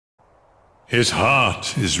His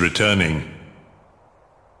heart is returning.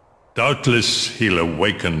 Doubtless he'll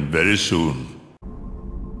awaken very soon.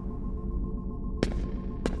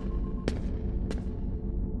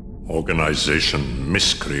 Organization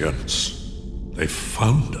miscreants. They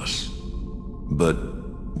found us. But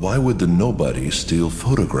why would the nobodies steal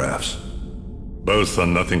photographs? Both are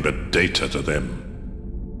nothing but data to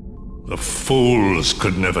them. The fools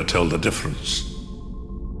could never tell the difference.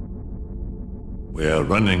 We are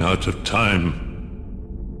running out of time.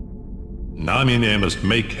 Namine must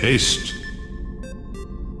make haste.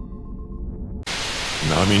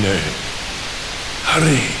 Namine,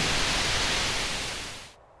 hurry!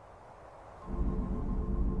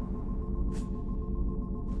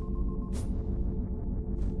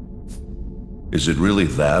 Is it really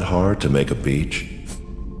that hard to make a beach?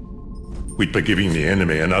 We'd be giving the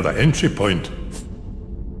enemy another entry point.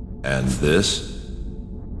 And this?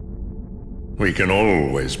 We can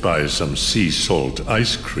always buy some sea salt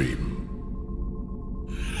ice cream.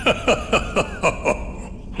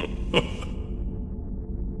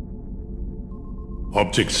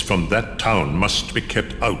 Objects from that town must be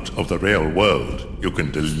kept out of the real world. You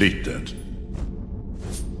can delete that.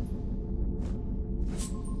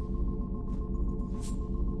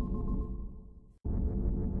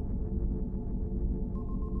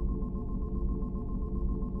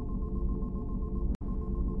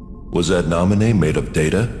 Was that Namine made of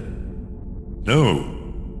data? No.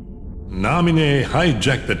 Namine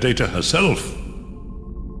hijacked the data herself.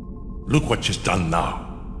 Look what she's done now.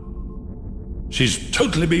 She's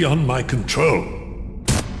totally beyond my control.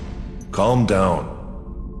 Calm down.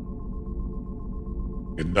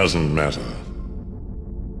 It doesn't matter.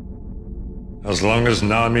 As long as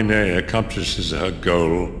Namine accomplishes her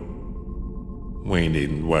goal, we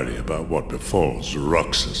needn't worry about what befalls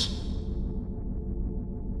Roxas.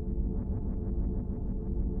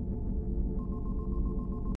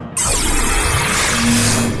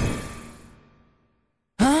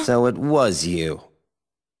 So it was you.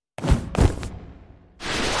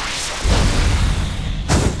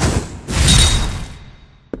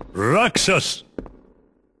 Roxas!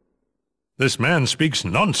 This man speaks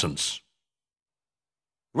nonsense.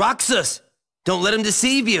 Roxas! Don't let him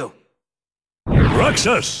deceive you!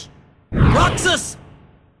 Roxas! Roxas!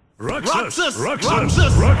 Roxas! Roxas!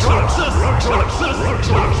 Roxas! Roxas!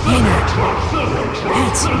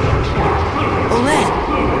 Pence! Olette!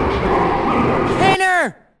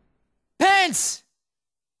 Painter! Pence!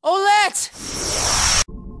 Olette!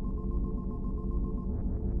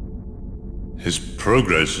 His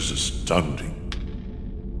progress is astounding.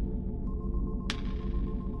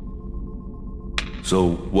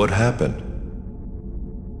 So, what happened?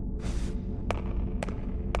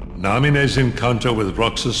 Namine's encounter with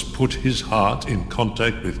Roxas put his heart in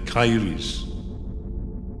contact with Kairis.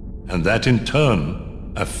 And that in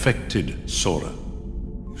turn affected Sora.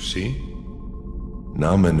 You see?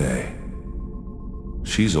 Namine.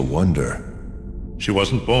 She's a wonder. She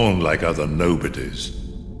wasn't born like other nobodies.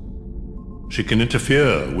 She can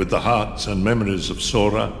interfere with the hearts and memories of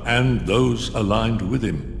Sora and those aligned with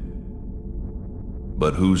him.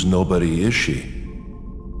 But whose nobody is she?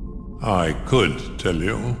 I could tell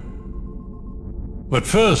you. But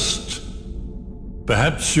first,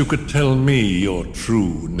 perhaps you could tell me your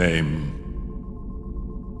true name.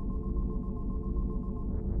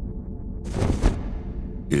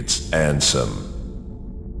 It's Ansem.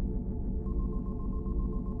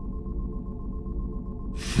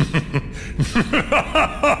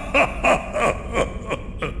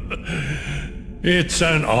 It's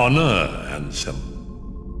an honor, Ansem.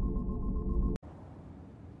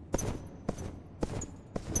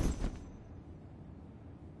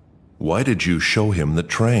 Why did you show him the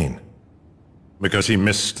train? Because he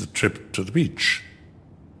missed the trip to the beach.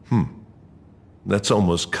 That's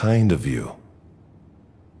almost kind of you.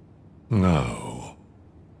 No.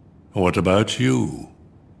 What about you?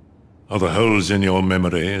 Are the holes in your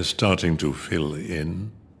memory starting to fill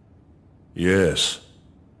in? Yes.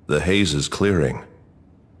 The haze is clearing.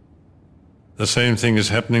 The same thing is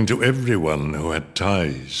happening to everyone who had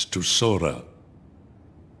ties to Sora.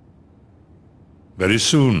 Very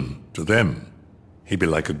soon, to them, he'd be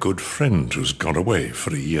like a good friend who's gone away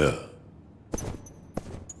for a year.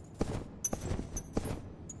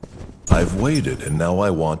 I've waited, and now I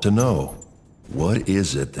want to know. What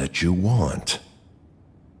is it that you want?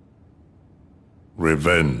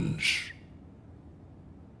 Revenge.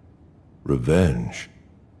 Revenge?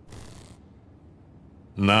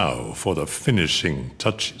 Now for the finishing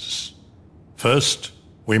touches. First,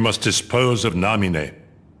 we must dispose of Namine.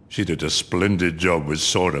 She did a splendid job with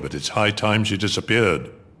Sora, but it's high time she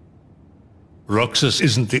disappeared. Roxas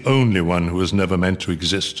isn't the only one who was never meant to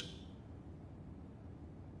exist.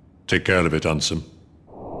 Take care of it, Ansem.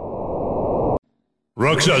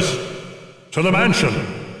 Roxas! To the mansion!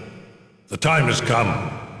 The time has come.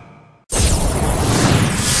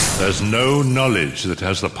 There's no knowledge that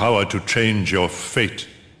has the power to change your fate.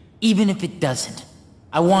 Even if it doesn't,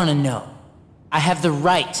 I want to know. I have the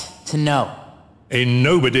right to know. A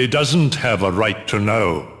nobody doesn't have a right to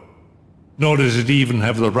know. Nor does it even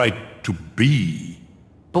have the right to be.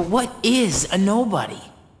 But what is a nobody?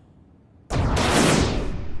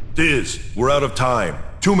 DiZ, we're out of time.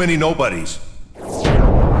 Too many nobodies.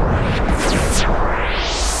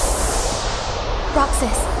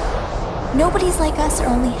 Roxas, nobodies like us are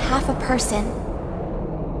only half a person.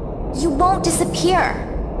 You won't disappear.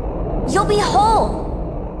 You'll be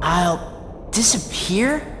whole. I'll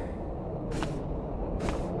disappear?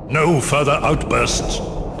 No further outbursts.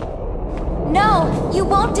 No, you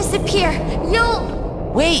won't disappear.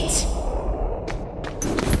 You'll... Wait!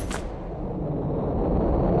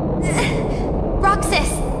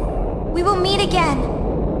 Roxas, we will meet again.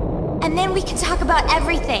 And then we can talk about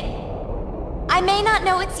everything. I may not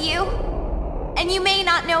know it's you, and you may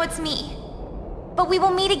not know it's me. But we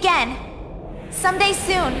will meet again. Someday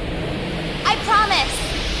soon. I promise.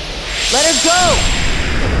 Let her go!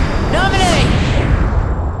 Nominate!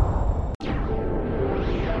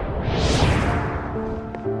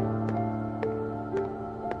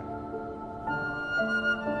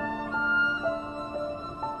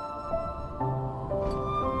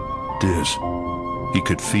 DiZ, he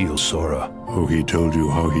could feel Sora. Oh, he told you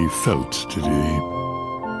how he felt, did he?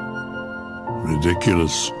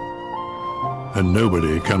 Ridiculous. And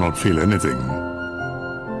nobody cannot feel anything.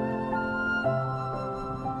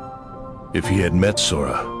 If he had met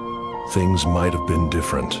Sora, things might have been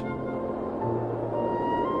different.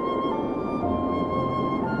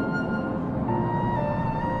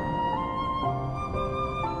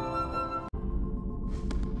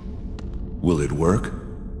 Will it work?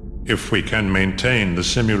 If we can maintain the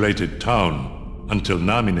simulated town until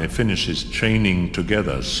Namine finishes chaining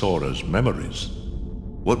together Sora's memories.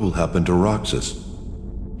 What will happen to Roxas?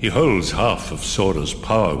 He holds half of Sora's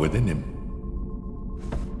power within him.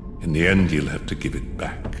 In the end, he'll have to give it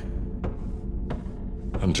back.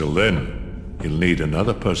 Until then, he'll need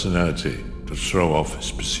another personality to throw off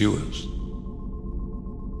his pursuers.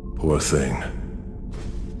 Poor thing.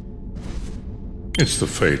 It's the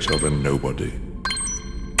fate of a nobody.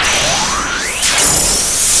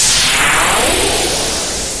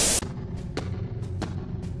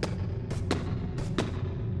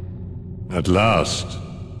 At last,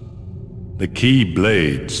 the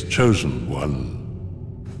Keyblade's chosen one.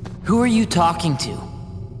 Who are you talking to?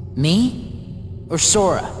 Me? Or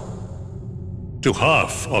Sora? To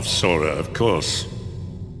half of Sora, of course.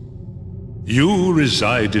 You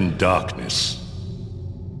reside in darkness.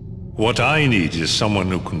 What I need is someone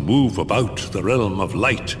who can move about the realm of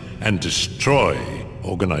light and destroy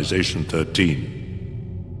Organization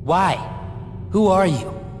 13. Why? Who are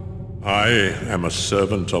you? I am a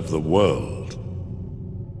servant of the world.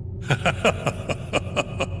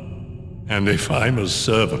 And if I'm a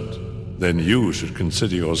servant, then you should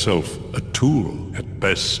consider yourself a tool at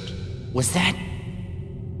best. Was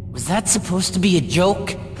that supposed to be a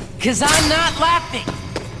joke? 'Cause I'm not laughing!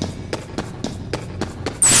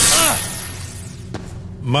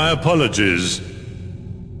 My apologies.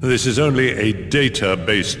 This is only a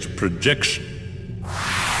data-based projection.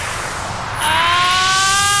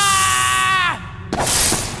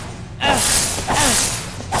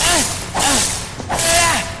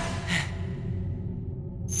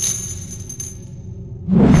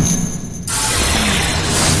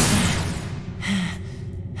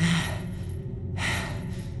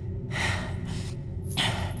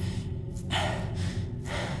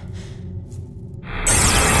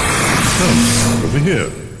 Over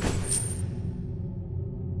here.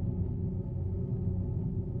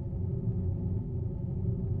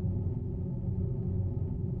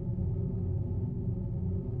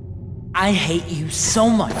 I hate you so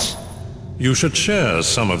much. You should share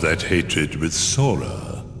some of that hatred with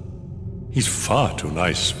Sora. He's far too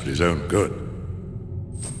nice for his own good.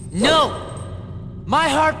 No! My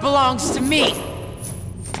heart belongs to me!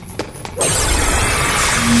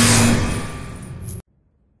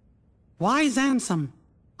 Wise Ansem,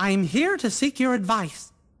 I am here to seek your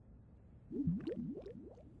advice.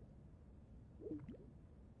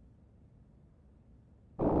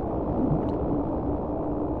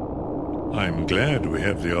 I'm glad we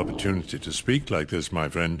have the opportunity to speak like this, my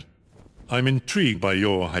friend. I'm intrigued by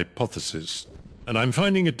your hypothesis, and I'm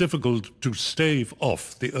finding it difficult to stave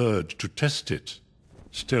off the urge to test it.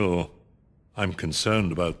 Still, I'm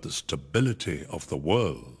concerned about the stability of the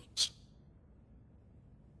worlds.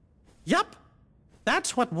 Yup.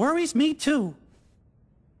 That's what worries me too.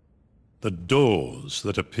 The doors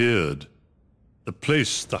that appeared, the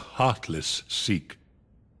place the heartless seek.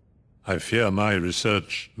 I fear my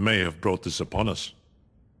research may have brought this upon us.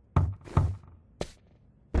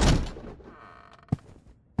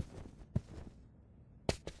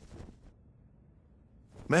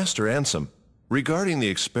 Master Ansem, regarding the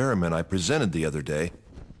experiment I presented the other day,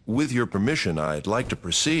 with your permission, I'd like to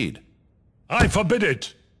proceed. I forbid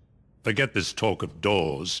it! Forget this talk of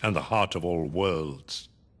doors and the heart of all worlds.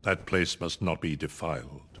 That place must not be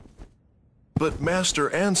defiled. But Master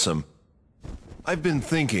Ansem, I've been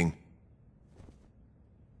thinking.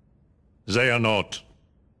 Xehanort.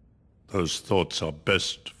 Those thoughts are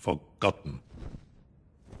best forgotten.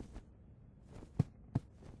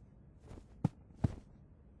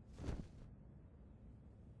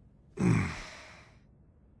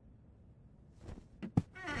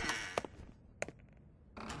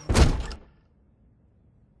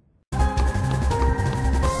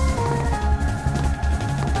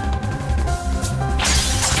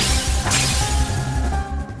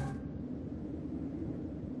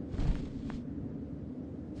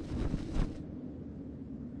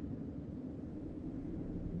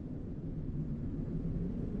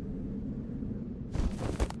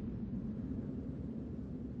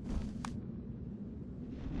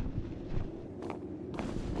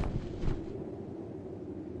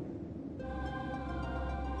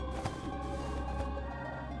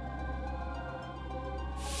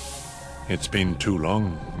 It's been too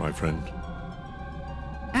long, my friend.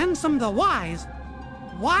 Ansem the Wise,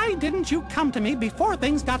 why didn't you come to me before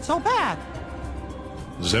things got so bad?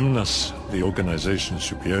 Xemnas, the organization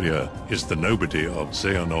superior, is the nobody of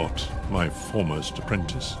Xehanort, my foremost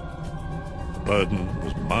apprentice. The burden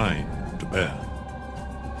was mine to bear.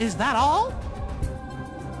 Is that all?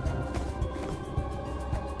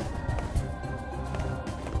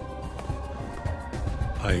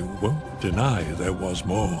 I won't deny there was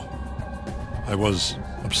more. I was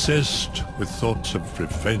obsessed with thoughts of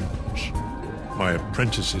revenge. My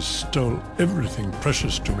apprentices stole everything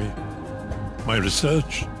precious to me. My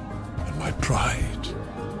research and my pride.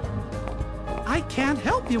 I can't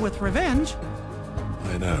help you with revenge.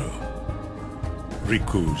 I know.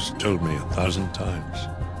 Riku's told me 1,000 times.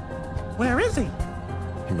 Where is he?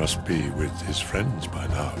 He must be with his friends by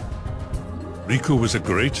now. Riku was a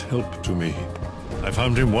great help to me. I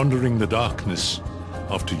found him wandering the darkness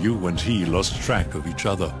after you and he lost track of each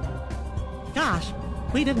other. Gosh,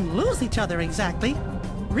 we didn't lose each other exactly.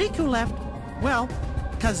 Riku left, well,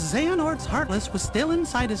 because Xehanort's Heartless was still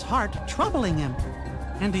inside his heart, troubling him.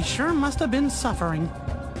 And he sure must have been suffering.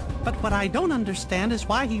 But what I don't understand is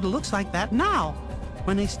why he looks like that now,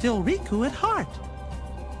 when he's still Riku at heart.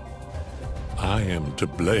 I am to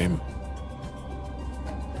blame.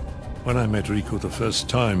 When I met Riku the first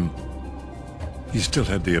time, he still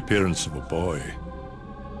had the appearance of a boy.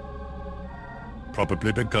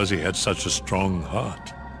 Probably because he had such a strong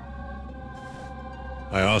heart.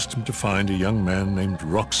 I asked him to find a young man named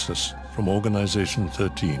Roxas from Organization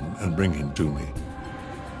 13 and bring him to me.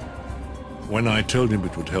 When I told him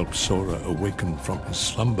it would help Sora awaken from his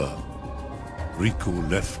slumber,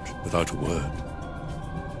 Riku left without a word.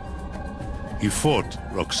 He fought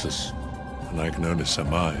Roxas, and I can only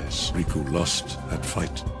surmise Riku lost that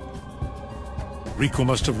fight. Riku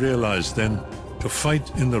must have realized then, to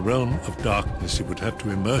fight in the realm of darkness, he would have to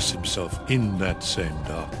immerse himself in that same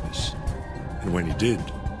darkness. And when he did,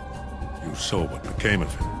 you saw what became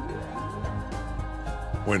of him.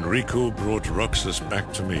 When Riku brought Roxas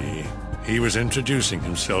back to me, he was introducing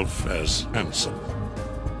himself as Ansem.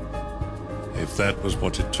 If that was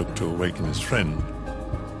what it took to awaken his friend,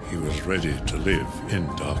 he was ready to live in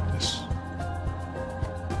darkness.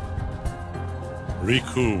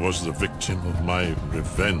 Riku was the victim of my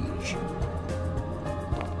revenge.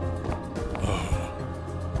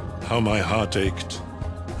 How my heart ached.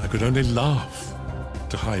 I could only laugh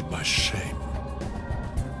to hide my shame.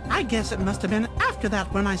 I guess it must have been after that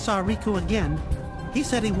when I saw Riku again. He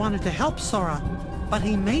said he wanted to help Sora, but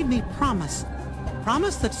he made me promise.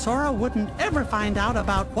 Promise that Sora wouldn't ever find out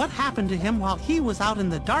about what happened to him while he was out in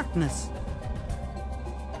the darkness.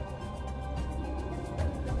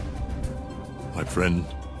 My friend,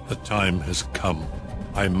 the time has come.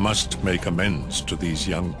 I must make amends to these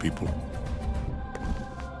young people.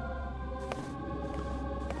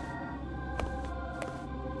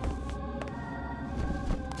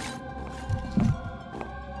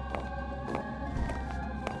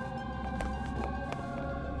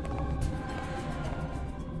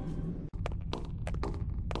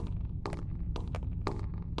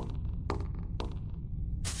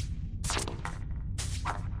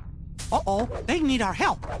 Uh-oh, they need our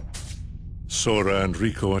help. Sora and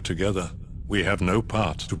Rico are together. We have no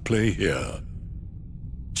part to play here.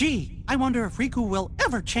 Gee, I wonder if Riku will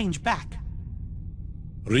ever change back.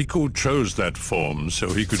 Rico chose that form so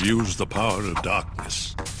he could use the power of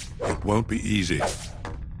darkness. It won't be easy.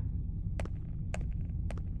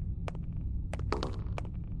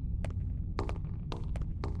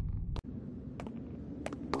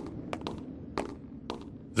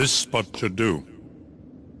 This spot should do.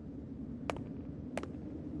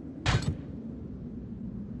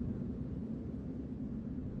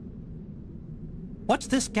 What's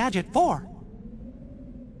this gadget for?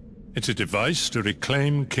 It's a device to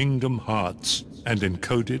reclaim Kingdom Hearts and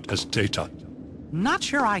encode it as data. Not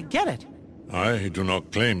sure I get it. I do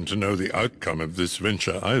not claim to know the outcome of this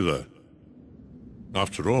venture either.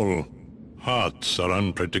 After all, hearts are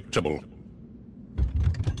unpredictable.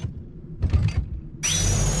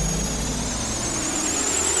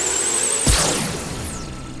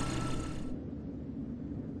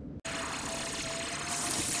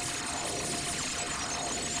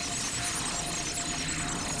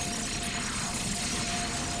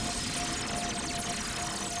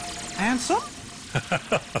 Ansem?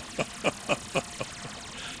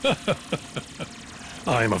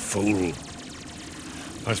 I'm a fool.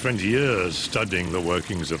 I spent years studying the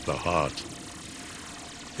workings of the heart.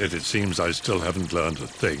 Yet it seems I still haven't learned a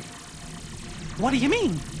thing. What do you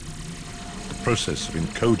mean? The process of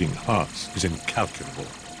encoding hearts is incalculable.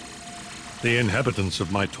 The inhabitants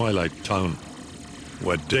of my twilight town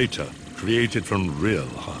were data created from real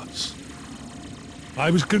hearts. I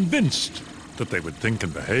was convinced that they would think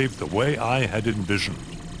and behave the way I had envisioned,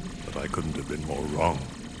 but I couldn't have been more wrong.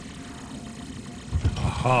 A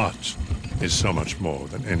heart is so much more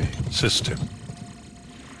than any system.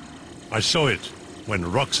 I saw it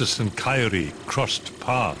when Roxas and Kairi crossed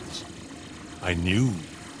paths. I knew,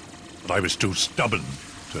 but I was too stubborn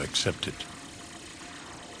to accept it.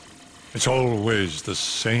 It's always the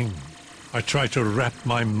same. I try to wrap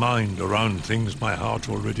my mind around things my heart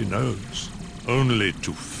already knows, only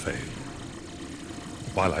to fail.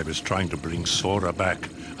 While I was trying to bring Sora back,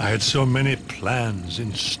 I had so many plans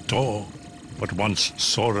in store. But once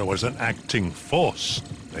Sora was an acting force,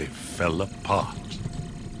 they fell apart.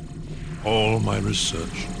 All my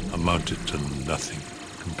research amounted to nothing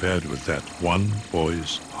compared with that one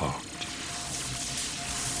boy's heart.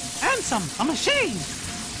 Ansem, a machine!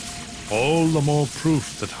 All the more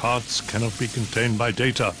proof that hearts cannot be contained by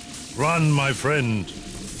data. Run, my friend.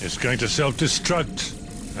 It's going to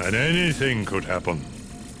self-destruct, and anything could happen.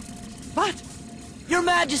 But, Your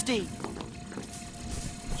Majesty!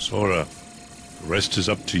 Sora, the rest is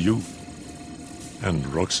up to you. And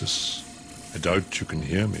Roxas, I doubt you can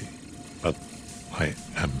hear me, but I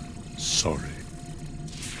am sorry.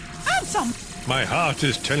 Ansem! My heart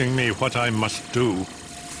is telling me what I must do.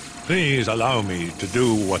 Please allow me to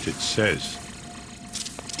do what it says.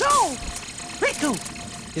 No! Riku!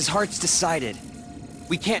 His heart's decided.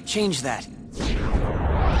 We can't change that.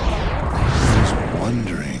 I was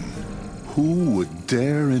wondering who would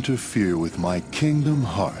dare interfere with my Kingdom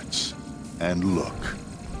Hearts. And look,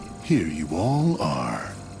 here you all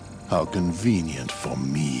are. How convenient for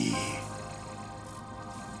me.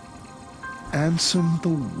 Ansem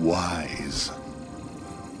the Wise.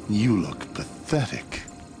 You look pathetic.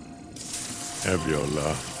 Have your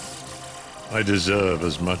laugh. I deserve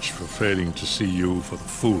as much for failing to see you for the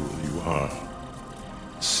fool you are.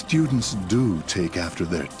 Students do take after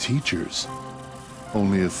their teachers.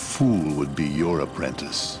 Only a fool would be your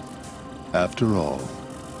apprentice. After all,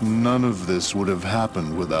 none of this would have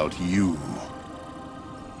happened without you.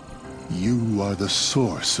 You are the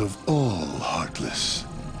source of all Heartless.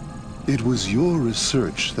 It was your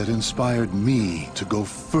research that inspired me to go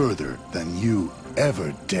further than you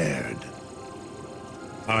ever dared.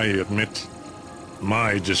 I admit,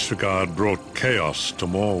 my disregard brought chaos to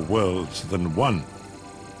more worlds than one.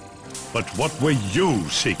 But what were you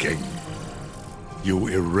seeking? You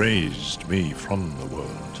erased me from the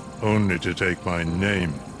world, only to take my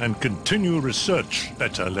name and continue research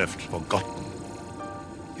better left forgotten.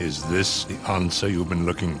 Is this the answer you've been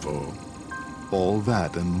looking for? All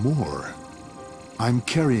that and more. I'm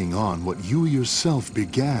carrying on what you yourself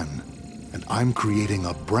began, and I'm creating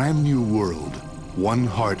a brand new world, one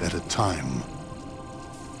heart at a time.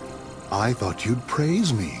 I thought you'd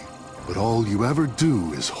praise me, but all you ever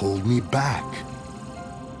do is hold me back.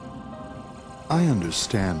 I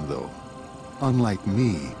understand, though. Unlike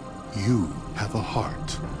me, you have a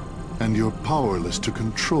heart, and you're powerless to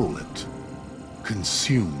control it.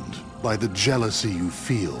 Consumed by the jealousy you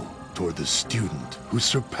feel toward the student who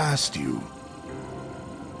surpassed you.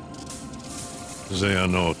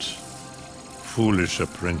 Xehanort, foolish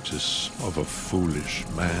apprentice of a foolish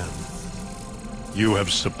man. You have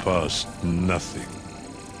surpassed nothing,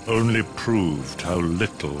 only proved how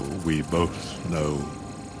little we both know.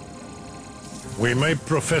 We may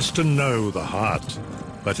profess to know the heart,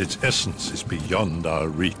 but its essence is beyond our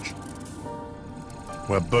reach.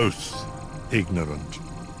 We're both ignorant,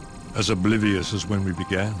 as oblivious as when we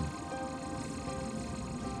began.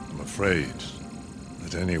 I'm afraid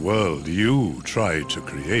that any world you try to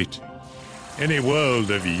create, any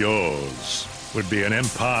world of yours, would be an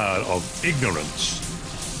empire of ignorance.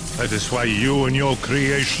 That is why you and your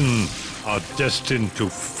creation are destined to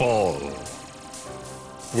fall.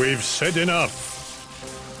 We've said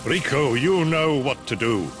enough. Rico, you know what to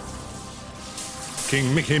do.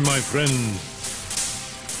 King Mickey, my friend,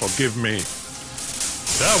 forgive me.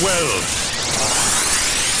 Farewell.